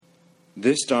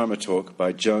This Dharma talk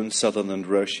by Joan Sutherland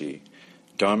Roshi,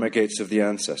 Dharma Gates of the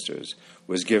Ancestors,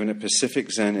 was given at Pacific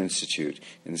Zen Institute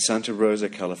in Santa Rosa,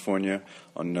 California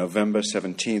on November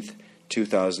 17th,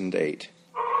 2008.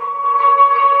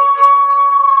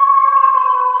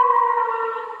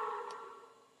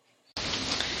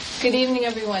 Good evening,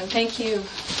 everyone. Thank you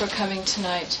for coming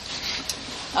tonight.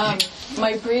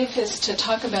 My brief is to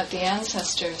talk about the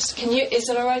ancestors. Is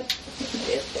it all right?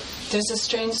 There's a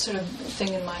strange sort of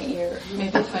thing in my ear.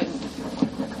 Maybe if I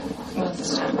move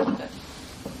this down a little bit.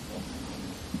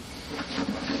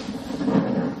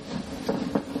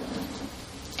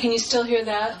 Can you still hear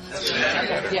that?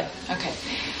 Okay, yeah, okay.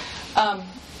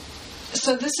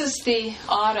 So this is the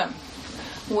autumn,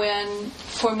 when,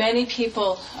 for many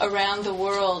people around the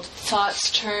world,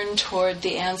 thoughts turn toward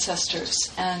the ancestors,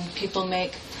 and people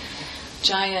make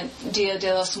giant Dia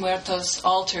de los Muertos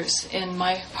altars in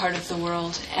my part of the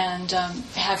world, and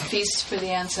have feasts for the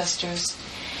ancestors.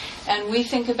 And we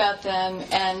think about them,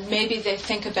 and maybe they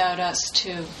think about us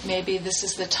too. Maybe this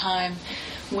is the time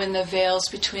when the veils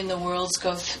between the worlds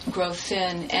grow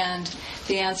thin, and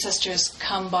the ancestors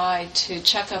come by to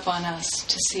check up on us,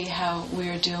 to see how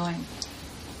we're doing.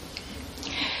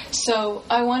 So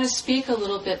I want to speak a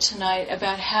little bit tonight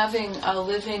about having a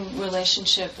living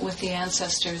relationship with the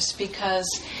ancestors, because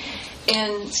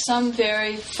in some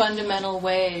very fundamental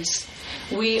ways,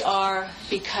 we are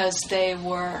because they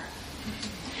were.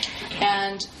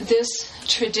 And this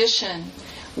tradition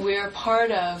we're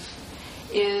part of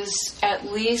is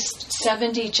at least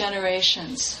 70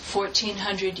 generations,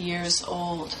 1,400 years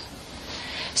old.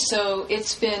 So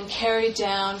it's been carried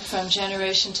down from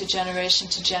generation to generation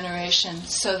to generation,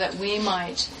 so that we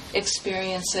might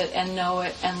experience it and know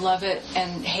it and love it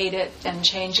and hate it and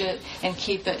change it and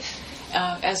keep it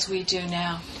as we do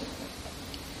now.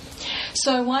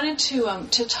 So I wanted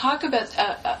to talk about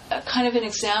a kind of an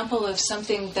example of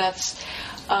something that's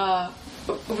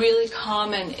really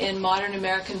common in modern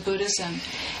American Buddhism,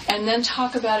 and then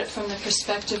talk about it from the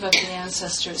perspective of the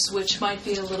ancestors, which might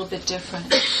be a little bit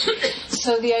different.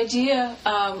 So the idea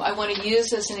I want to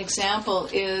use as an example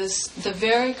is the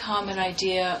very common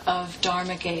idea of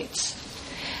Dharma gates,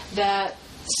 that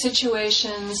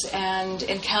situations and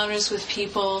encounters with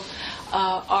people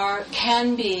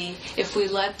can be, if we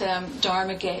let them,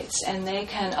 Dharma gates, and they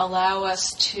can allow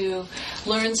us to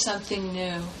learn something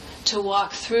new, to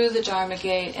walk through the Dharma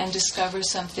gate and discover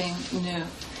something new.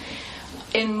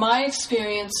 In my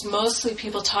experience, mostly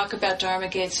people talk about Dharma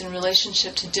gates in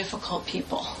relationship to difficult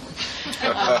people.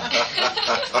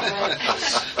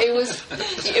 It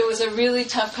was a really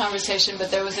tough conversation,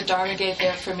 but there was a Dharma gate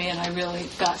there for me, and I really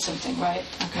got something, right?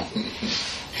 Okay.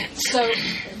 So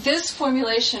this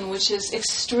formulation, which is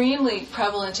extremely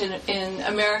prevalent in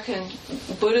American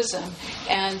Buddhism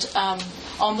and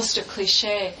almost a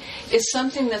cliche, is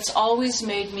something that's always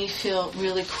made me feel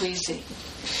really queasy.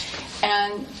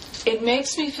 And it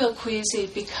makes me feel queasy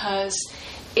because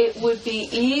it would be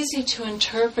easy to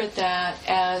interpret that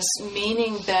as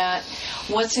meaning that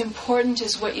what's important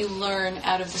is what you learn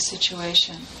out of the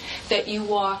situation, that you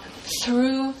walk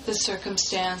through the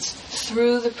circumstance,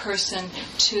 through the person,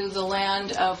 to the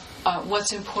land of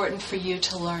what's important for you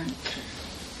to learn.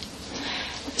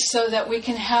 So that we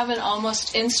can have an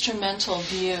almost instrumental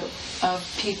view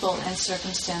of people and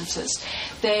circumstances.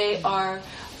 They are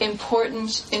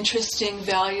important, interesting,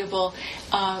 valuable,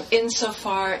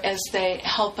 insofar as they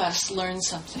help us learn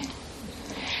something.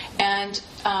 And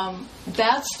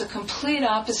that's the complete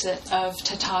opposite of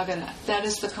Tathagata. That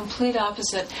is the complete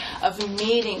opposite of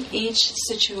meeting each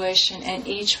situation and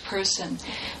each person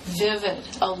vivid,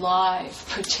 alive,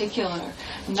 particular,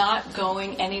 not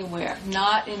going anywhere,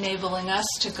 not enabling us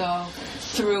to go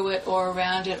through it or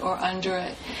around it or under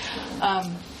it.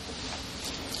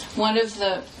 One of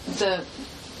the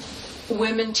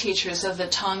women teachers of the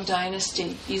Tang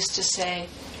Dynasty used to say,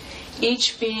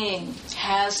 each being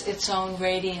has its own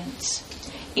radiance.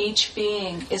 Each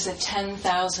being is a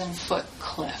 10,000-foot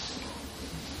cliff.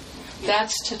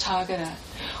 That's Tathagata.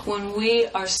 When we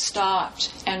are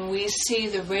stopped and we see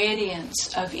the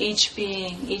radiance of each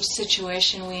being, each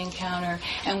situation we encounter,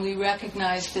 and we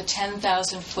recognize the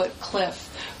 10,000-foot cliff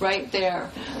right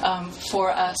there for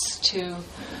us to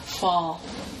fall.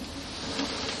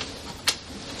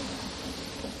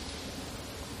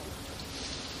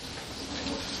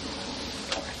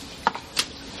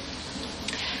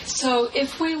 So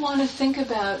if we want to think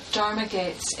about Dharma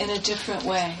gates in a different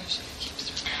way,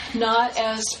 not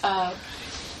as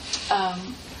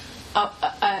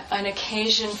an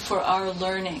occasion for our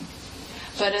learning,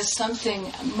 but as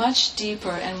something much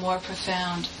deeper and more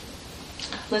profound,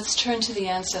 let's turn to the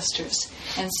ancestors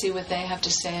and see what they have to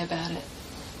say about it.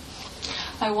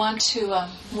 I want to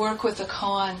work with a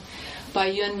koan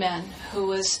by Yunmen, who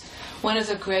was one of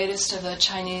the greatest of the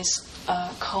Chinese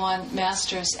koan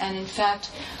masters, and in fact,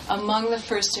 among the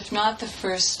first, if not the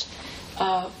first,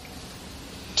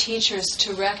 teachers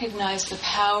to recognize the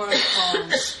power of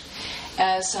koans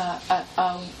as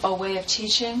a way of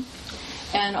teaching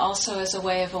and also as a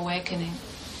way of awakening.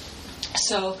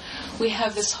 So we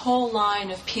have this whole line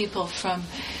of people from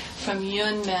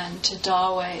Yunmen to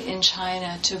Dawei in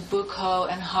China to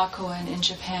Buko and Hakuin in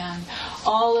Japan,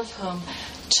 all of whom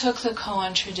took the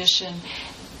koan tradition,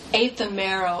 ate the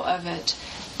marrow of it,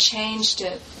 changed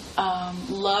it,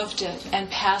 loved it, and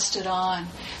passed it on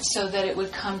so that it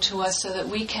would come to us so that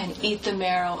we can eat the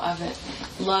marrow of it,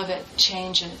 love it,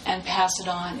 change it, and pass it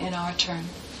on in our turn.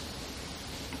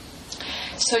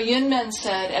 So Yunmen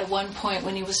said at one point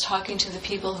when he was talking to the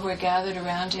people who were gathered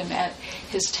around him at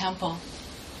his temple,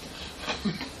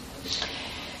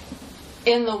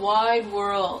 in the wide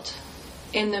world,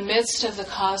 in the midst of the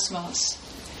cosmos,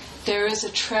 there is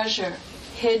a treasure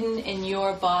hidden in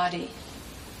your body.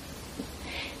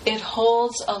 It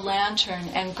holds a lantern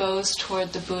and goes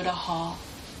toward the Buddha hall.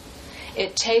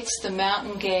 It takes the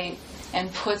mountain gate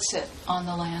and puts it on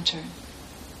the lantern.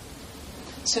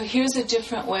 So here's a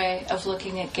different way of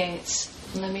looking at gates.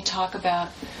 And let me talk about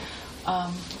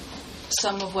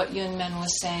some of what Yunmen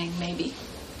was saying, maybe.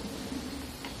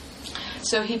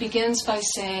 So he begins by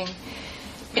saying,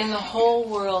 in the whole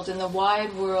world, in the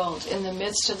wide world, in the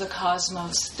midst of the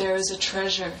cosmos, there is a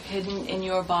treasure hidden in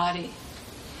your body.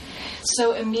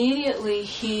 So immediately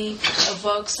he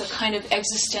evokes a kind of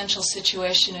existential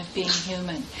situation of being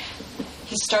human.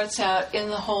 He starts out in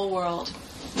the whole world,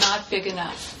 not big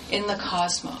enough, in the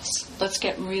cosmos. Let's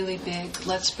get really big.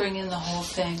 Let's bring in the whole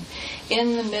thing.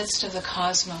 In the midst of the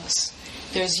cosmos,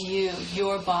 there's you,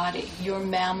 your body, your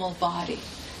mammal body.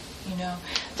 You know,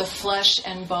 the flesh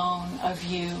and bone of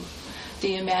you,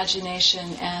 the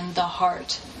imagination and the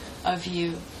heart of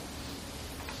you.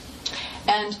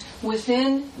 And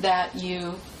within that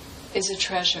you is a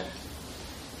treasure.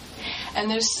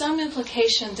 And there's some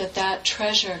implication that that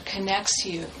treasure connects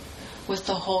you with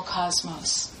the whole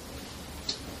cosmos.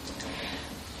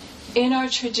 In our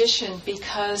tradition,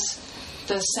 because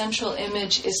the central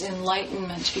image is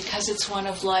enlightenment, because it's one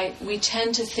of light, we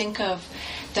tend to think of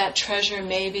that treasure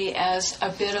maybe as a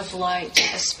bit of light,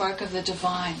 a spark of the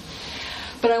divine.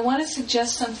 But I want to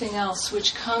suggest something else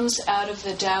which comes out of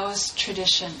the Taoist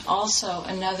tradition, also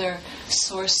another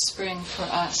source spring for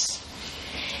us.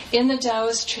 In the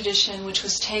Taoist tradition, which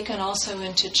was taken also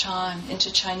into Chan,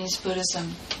 into Chinese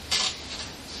Buddhism,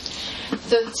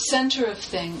 the center of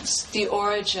things, the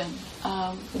origin,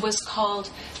 was called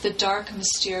the dark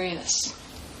mysterious.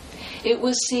 It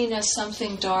was seen as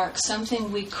something dark,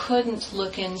 something we couldn't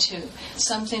look into,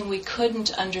 something we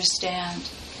couldn't understand.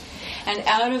 And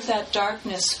out of that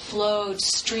darkness flowed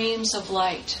streams of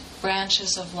light,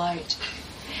 branches of light.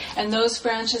 And those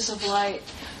branches of light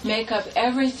make up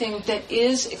everything that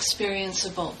is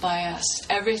experienceable by us,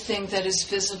 everything that is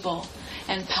visible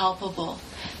and palpable,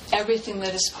 everything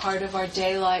that is part of our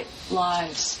daylight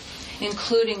lives,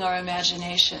 including our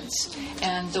imaginations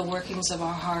and the workings of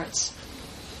our hearts.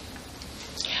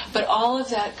 But all of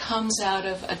that comes out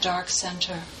of a dark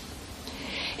center.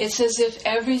 It's as if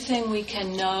everything we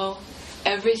can know,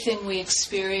 everything we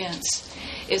experience,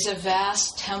 is a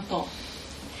vast temple.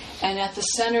 And at the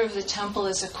center of the temple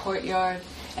is a courtyard,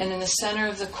 and in the center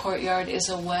of the courtyard is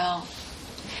a well.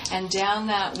 And down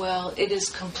that well, it is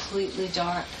completely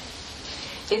dark.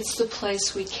 It's the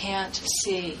place we can't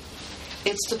see.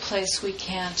 It's the place we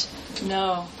can't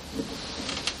know.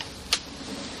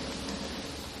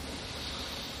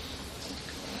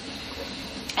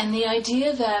 And the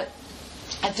idea that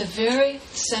at the very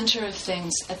center of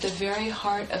things, at the very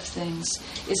heart of things,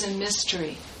 is a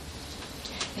mystery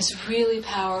is really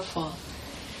powerful.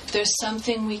 There's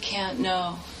something we can't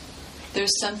know.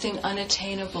 There's something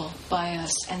unattainable by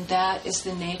us, and that is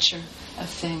the nature of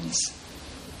things.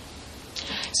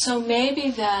 So maybe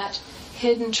that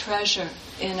hidden treasure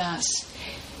in us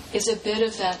is a bit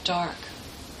of that dark.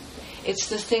 It's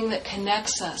the thing that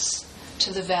connects us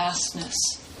to the vastness,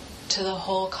 to the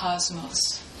whole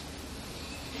cosmos.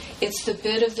 It's the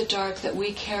bit of the dark that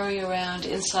we carry around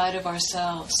inside of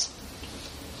ourselves.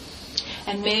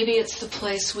 And maybe it's the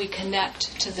place we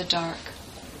connect to the dark.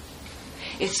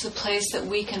 It's the place that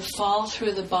we can fall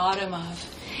through the bottom of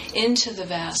into the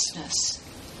vastness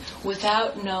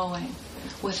without knowing,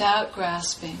 without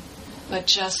grasping, but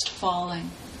just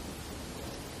falling.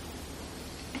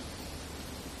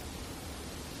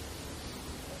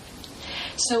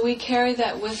 So we carry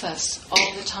that with us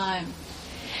all the time.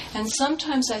 And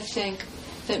sometimes I think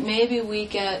that maybe we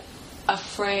get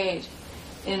afraid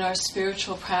in our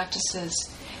spiritual practices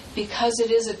because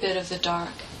it is a bit of the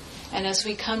dark. And as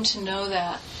we come to know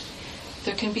that,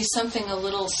 there can be something a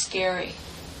little scary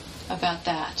about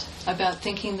that, about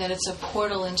thinking that it's a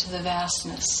portal into the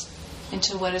vastness,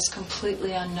 into what is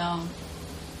completely unknown.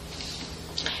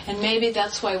 And maybe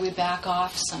that's why we back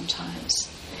off sometimes.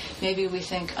 Maybe we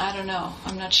think, I don't know,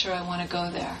 I'm not sure I want to go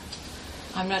there.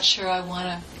 I'm not sure I want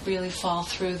to really fall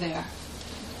through there.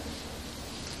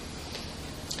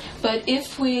 But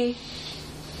if we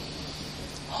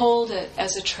hold it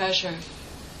as a treasure,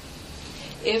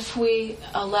 if we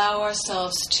allow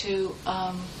ourselves to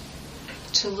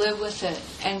live with it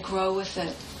and grow with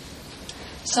it,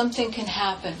 something can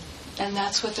happen. And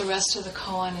that's what the rest of the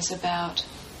koan is about.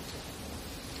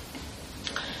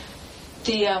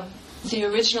 The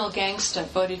original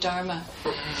gangsta, Bodhidharma,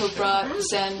 who brought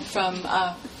Zen from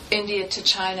India to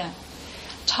China,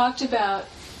 talked about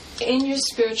in your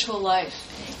spiritual life,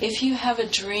 if you have a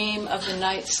dream of the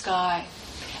night sky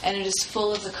and it is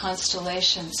full of the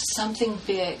constellations, something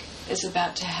big is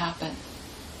about to happen.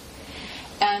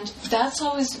 And that's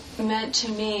always meant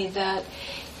to me that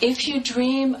if you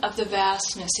dream of the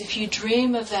vastness, if you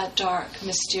dream of that dark,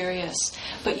 mysterious,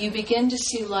 but you begin to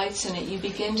see lights in it, you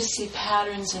begin to see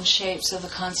patterns and shapes of the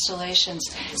constellations,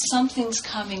 something's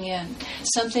coming in.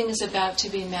 Something is about to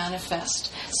be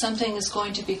manifest. Something is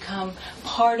going to become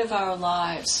part of our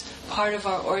lives, part of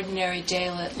our ordinary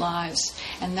daylit lives.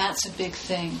 And that's a big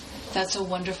thing. That's a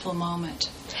wonderful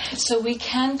moment. So we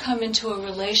can come into a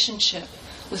relationship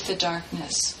with the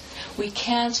darkness. We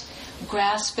can't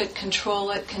grasp it, control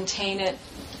it, contain it,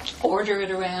 order it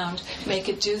around, make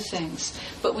it do things.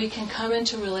 But we can come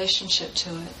into relationship to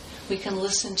it. We can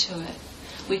listen to it.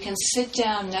 We can sit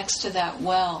down next to that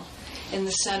well in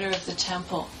the center of the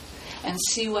temple and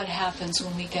see what happens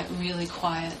when we get really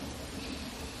quiet.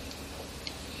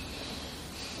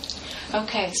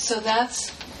 Okay, so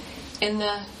that's in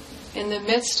the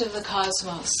midst of the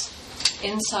cosmos,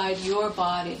 inside your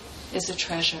body is a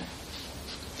treasure.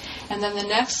 And then the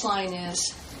next line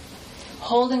is,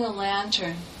 holding a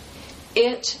lantern,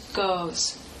 it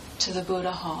goes to the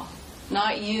Buddha hall.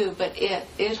 Not you, but it.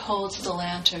 It holds the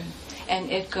lantern,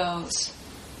 and it goes.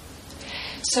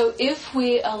 So if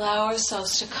we allow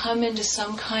ourselves to come into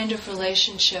some kind of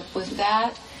relationship with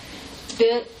that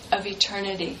bit of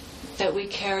eternity that we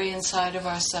carry inside of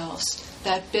ourselves,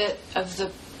 that bit of the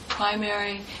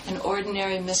primary and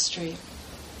ordinary mystery,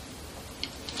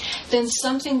 then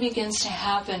something begins to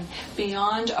happen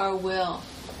beyond our will,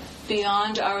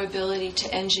 beyond our ability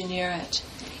to engineer it.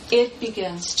 It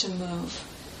begins to move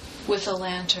with a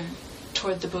lantern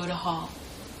toward the Buddha hall.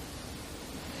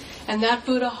 And that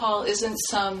Buddha hall isn't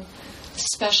some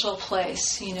special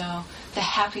place, the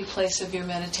happy place of your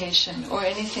meditation or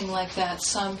anything like that,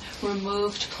 some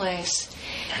removed place.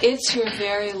 It's your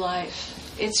very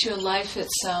life. It's your life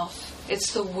itself.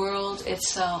 It's the world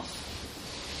itself.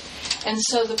 And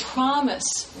so the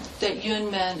promise that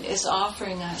Yunmen is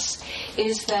offering us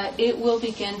is that it will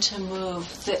begin to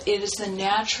move, that it is the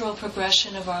natural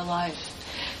progression of our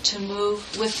life to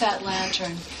move with that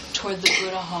lantern toward the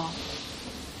Buddha hall.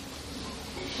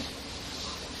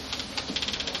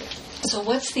 So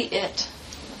what's the it?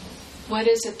 What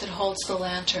is it that holds the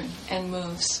lantern and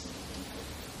moves?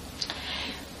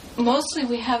 Mostly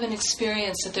we have an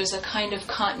experience that there's a kind of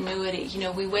continuity.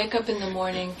 We wake up in the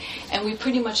morning and we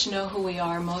pretty much know who we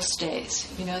are most days.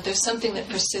 There's something that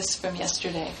persists from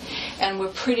yesterday and we're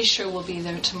pretty sure we'll be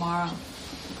there tomorrow.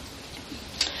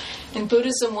 And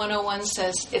Buddhism 101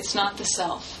 says it's not the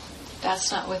self.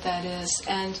 That's not what that is.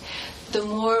 And the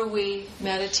more we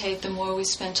meditate, the more we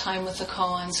spend time with the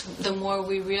koans, the more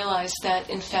we realize that,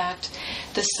 in fact,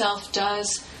 the self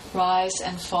does rise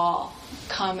and fall,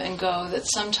 come and go, that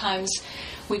sometimes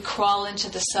we crawl into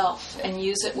the self and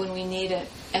use it when we need it.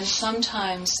 And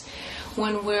sometimes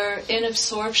when we're in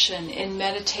absorption, in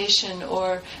meditation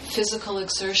or physical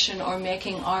exertion or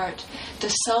making art, the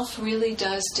self really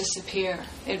does disappear.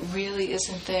 It really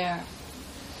isn't there.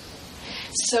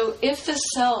 So if the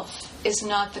self is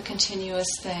not the continuous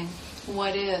thing,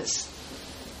 what is?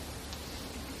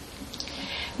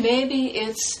 Maybe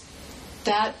it's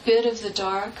that bit of the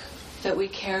dark that we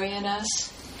carry in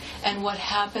us and what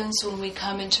happens when we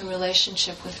come into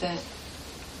relationship with it.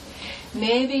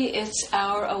 Maybe it's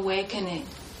our awakening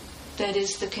that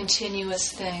is the continuous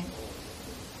thing.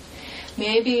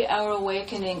 Maybe our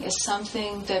awakening is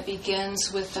something that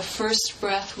begins with the first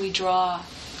breath we draw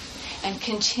and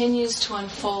continues to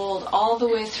unfold all the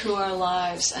way through our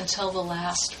lives until the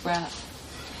last breath.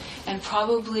 And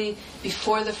probably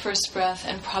before the first breath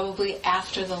and probably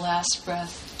after the last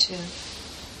breath too.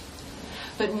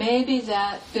 But maybe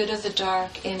that bit of the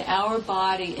dark in our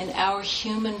body, in our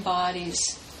human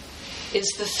bodies,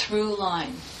 is the through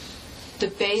line, the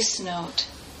base note,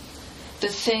 the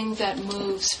thing that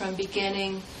moves from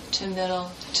beginning to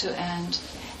middle to end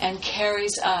and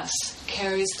carries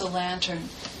the lantern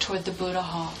toward the Buddha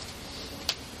Hall.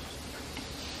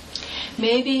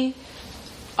 Maybe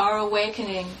our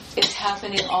awakening is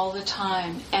happening all the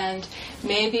time, and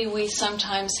maybe we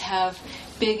sometimes have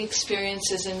big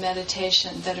experiences in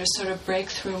meditation that are sort of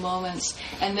breakthrough moments,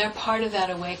 and they're part of that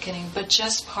awakening, but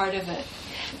just part of it.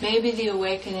 Maybe the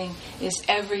awakening is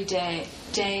every day,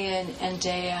 day in and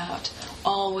day out,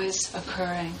 always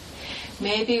occurring.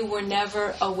 Maybe we're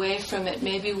never away from it.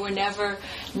 Maybe we're never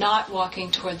not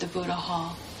walking toward the Buddha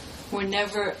Hall. We're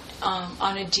never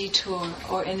on a detour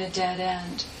or in a dead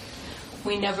end.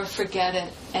 We never forget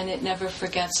it, and it never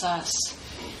forgets us.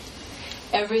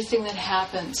 Everything that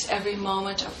happens, every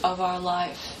moment of our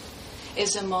life,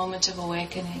 is a moment of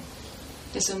awakening,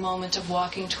 is a moment of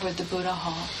walking toward the Buddha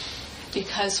Hall.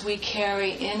 Because we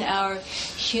carry in our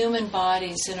human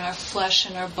bodies, in our flesh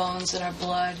and our bones and our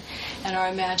blood and our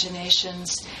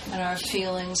imaginations and our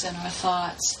feelings and our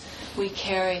thoughts, we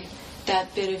carry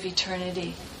that bit of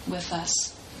eternity with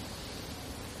us.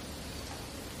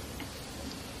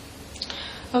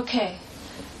 Okay,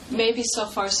 maybe so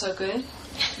far so good.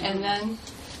 And then,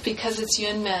 because it's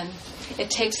Yunmen, it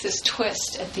takes this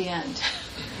twist at the end.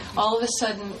 All of a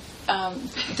sudden,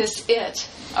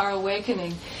 our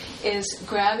awakening, is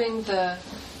grabbing the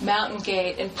mountain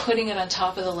gate and putting it on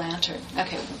top of the lantern.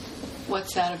 Okay,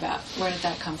 what's that about? Where did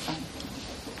that come from?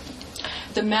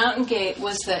 The mountain gate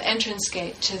was the entrance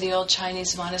gate to the old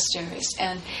Chinese monasteries.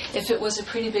 And if it was a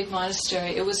pretty big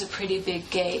monastery, it was a pretty big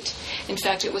gate. In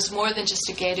fact, it was more than just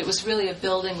a gate. It was really a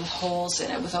building with holes in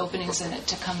it, with openings in it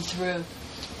to come through.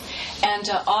 And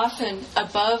often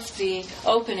above the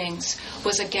openings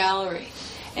was a gallery.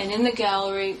 And in the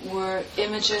gallery were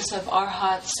images of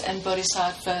arhats and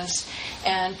bodhisattvas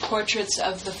and portraits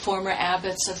of the former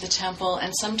abbots of the temple,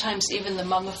 and sometimes even the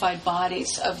mummified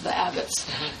bodies of the abbots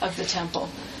of the temple.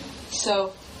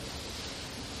 So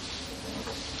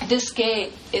this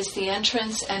gate is the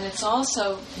entrance, and it's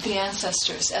also the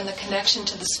ancestors and the connection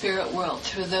to the spirit world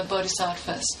through the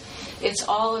bodhisattvas. It's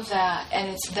all of that, and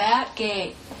it's that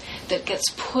gate that gets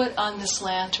put on this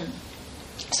lantern.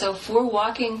 So if we're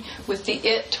walking with the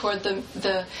it toward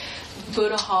the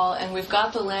Buddha Hall and we've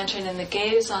got the lantern and the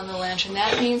gate is on the lantern,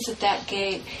 that means that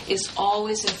gate is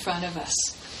always in front of us,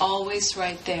 always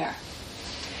right there.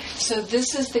 So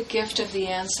this is the gift of the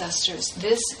ancestors,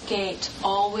 this gate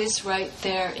always right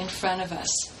there in front of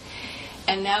us.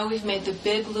 And now we've made the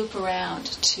big loop around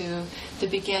to the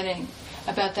beginning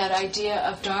about that idea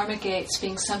of Dharma gates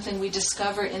being something we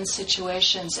discover in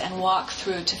situations and walk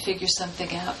through to figure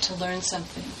something out, to learn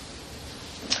something.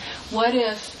 What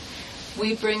if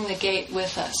we bring the gate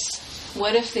with us?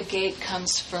 What if the gate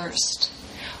comes first?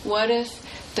 What if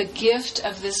the gift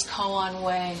of this koan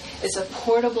way is a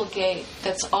portable gate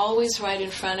that's always right in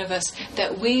front of us,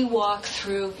 that we walk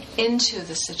through into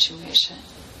the situation?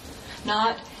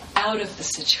 Not out of the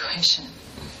situation,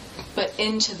 but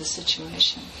into the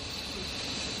situation.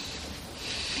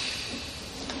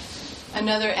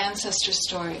 Another ancestor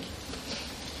story.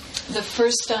 The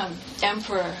first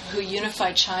emperor who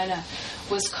unified China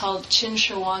was called Qin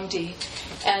Shi Huangdi.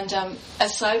 And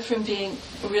aside from being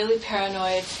really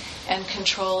paranoid and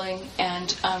controlling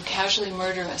and casually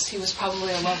murderous, he was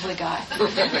probably a lovely guy.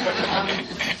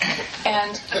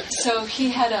 And so he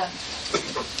had a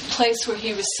place where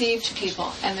he received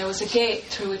people, and there was a gate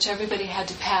through which everybody had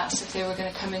to pass if they were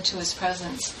going to come into his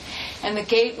presence. And the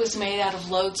gate was made out of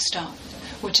lodestone,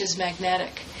 which is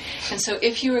magnetic. And so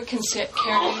if you were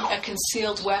carrying a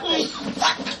concealed weapon,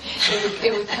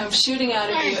 it would come shooting out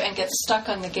of you and get stuck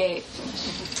on the gate.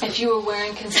 If you were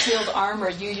wearing concealed armor,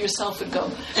 you yourself would go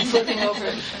flipping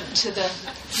over to the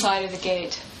side of the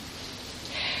gate.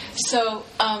 So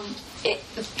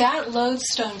that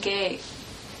lodestone gate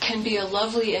can be a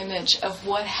lovely image of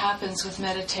what happens with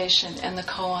meditation and the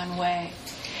koan way.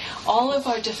 All of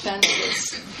our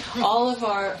defenses, all of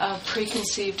our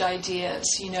preconceived ideas,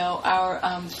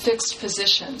 our fixed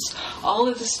positions, all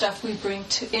of the stuff we bring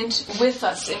with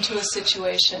us into a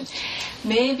situation,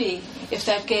 maybe if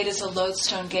that gate is a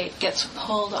lodestone gate, gets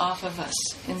pulled off of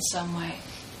us in some way.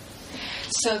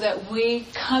 So that we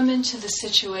come into the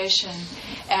situation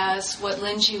as what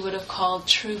Linji would have called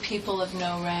true people of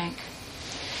no rank,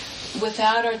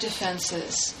 without our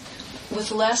defenses,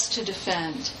 with less to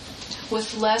defend,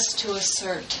 with less to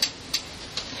assert,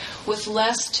 with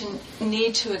less to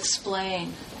need to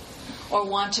explain or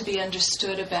want to be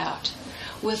understood about,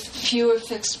 with fewer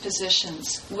fixed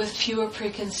positions, with fewer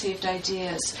preconceived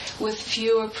ideas, with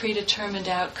fewer predetermined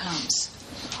outcomes.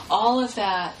 All of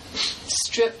that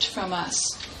stripped from us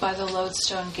by the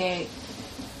lodestone gate.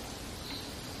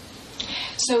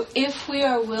 So if we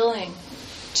are willing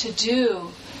to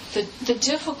do the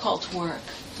difficult work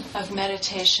of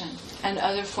meditation and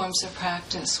other forms of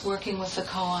practice, working with the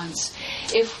koans,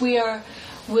 if we are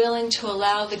willing to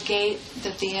allow the gate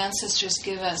that the ancestors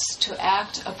give us to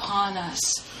act upon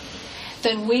us,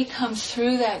 then we come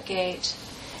through that gate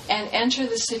and enter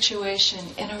the situation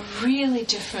in a really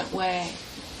different way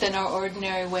than our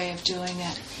ordinary way of doing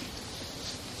it.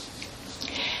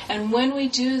 And when we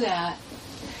do that,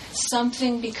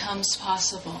 something becomes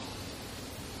possible.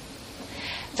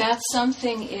 That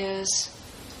something is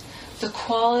the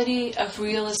quality of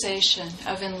realization,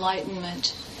 of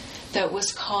enlightenment, that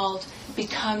was called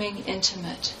becoming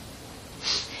intimate.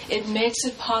 It makes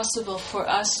it possible for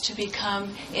us to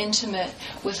become intimate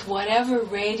with whatever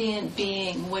radiant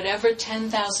being, whatever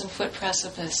 10,000-foot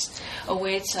precipice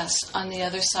awaits us on the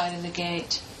other side of the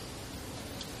gate.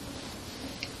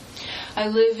 I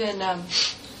live in a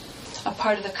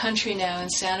part of the country now in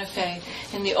Santa Fe,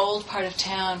 in the old part of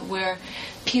town, where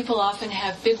people often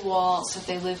have big walls that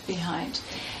they live behind.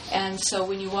 And so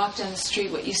when you walk down the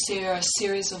street, what you see are a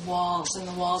series of walls, and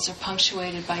the walls are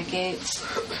punctuated by gates.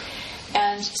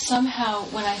 And somehow,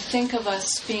 when I think of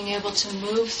us being able to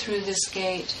move through this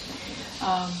gate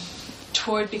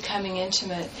toward becoming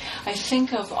intimate, I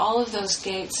think of all of those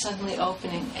gates suddenly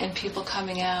opening and people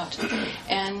coming out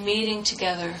and meeting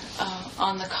together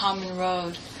on the common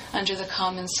road, under the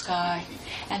common sky,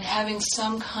 and having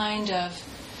some kind of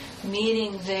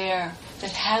meeting there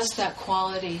that has that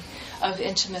quality of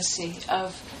intimacy,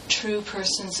 of true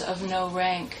persons of no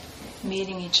rank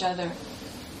meeting each other.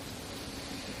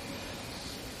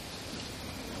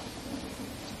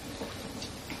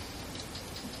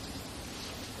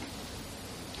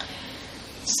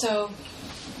 So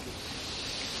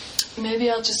maybe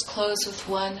I'll just close with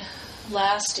one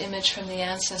last image from the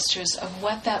ancestors of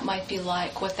what that might be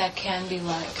like, what that can be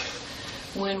like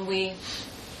when we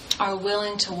are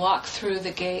willing to walk through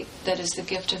the gate that is the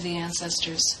gift of the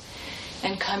ancestors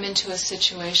and come into a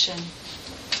situation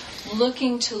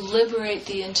looking to liberate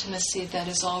the intimacy that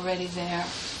is already there.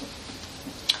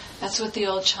 That's what the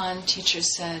old Chan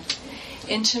teachers said.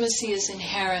 Intimacy is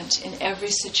inherent in every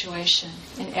situation,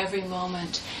 in every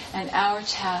moment, and our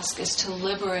task is to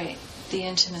liberate the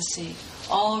intimacy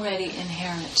already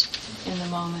inherent in the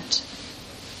moment.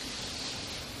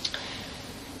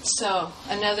 So,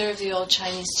 another of the old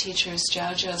Chinese teachers,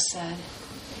 Zhao Zhou, said,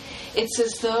 it's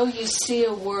as though you see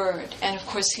a word, and of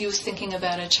course he was thinking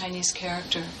about a Chinese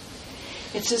character.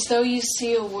 It's as though you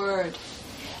see a word,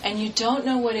 and you don't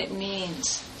know what it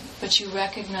means, but you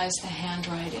recognize the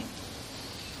handwriting.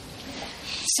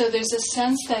 So there's a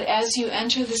sense that as you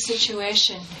enter the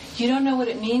situation, you don't know what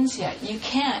it means yet. You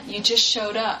can't. You just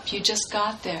showed up. You just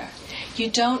got there. You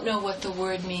don't know what the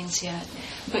word means yet,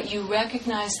 but you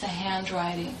recognize the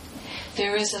handwriting.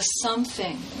 There is a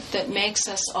something that makes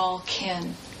us all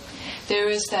kin. There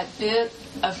is that bit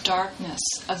of darkness,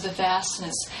 of the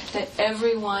vastness, that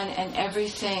everyone and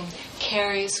everything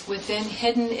carries within,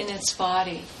 hidden in its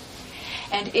body.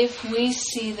 And if we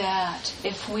see that,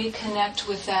 if we connect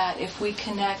with that, if we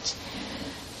connect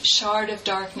shard of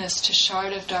darkness to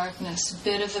shard of darkness,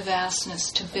 bit of the vastness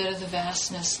to bit of the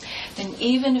vastness, then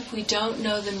even if we don't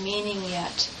know the meaning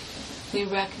yet, we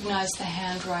recognize the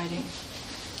handwriting.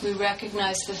 We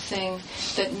recognize the thing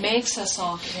that makes us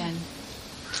all kin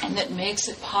and that makes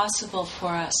it possible for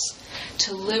us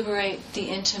to liberate the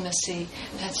intimacy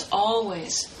that's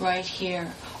always right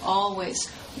here,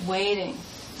 always waiting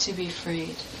to be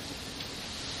freed.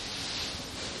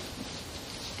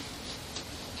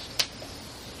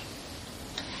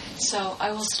 So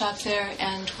I will stop there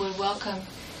and would welcome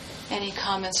any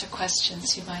comments or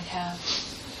questions you might have.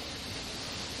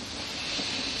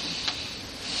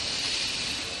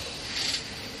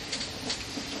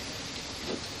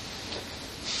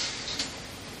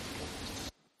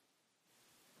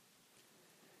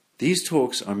 These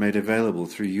talks are made available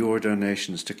through your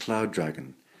donations to Cloud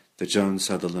Dragon, the Joan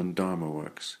Sutherland Dharma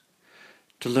Works.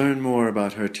 To learn more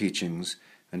about her teachings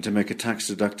and to make a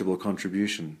tax-deductible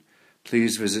contribution,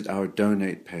 please visit our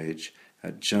donate page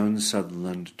at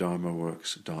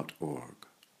joansutherlanddharmaworks.org.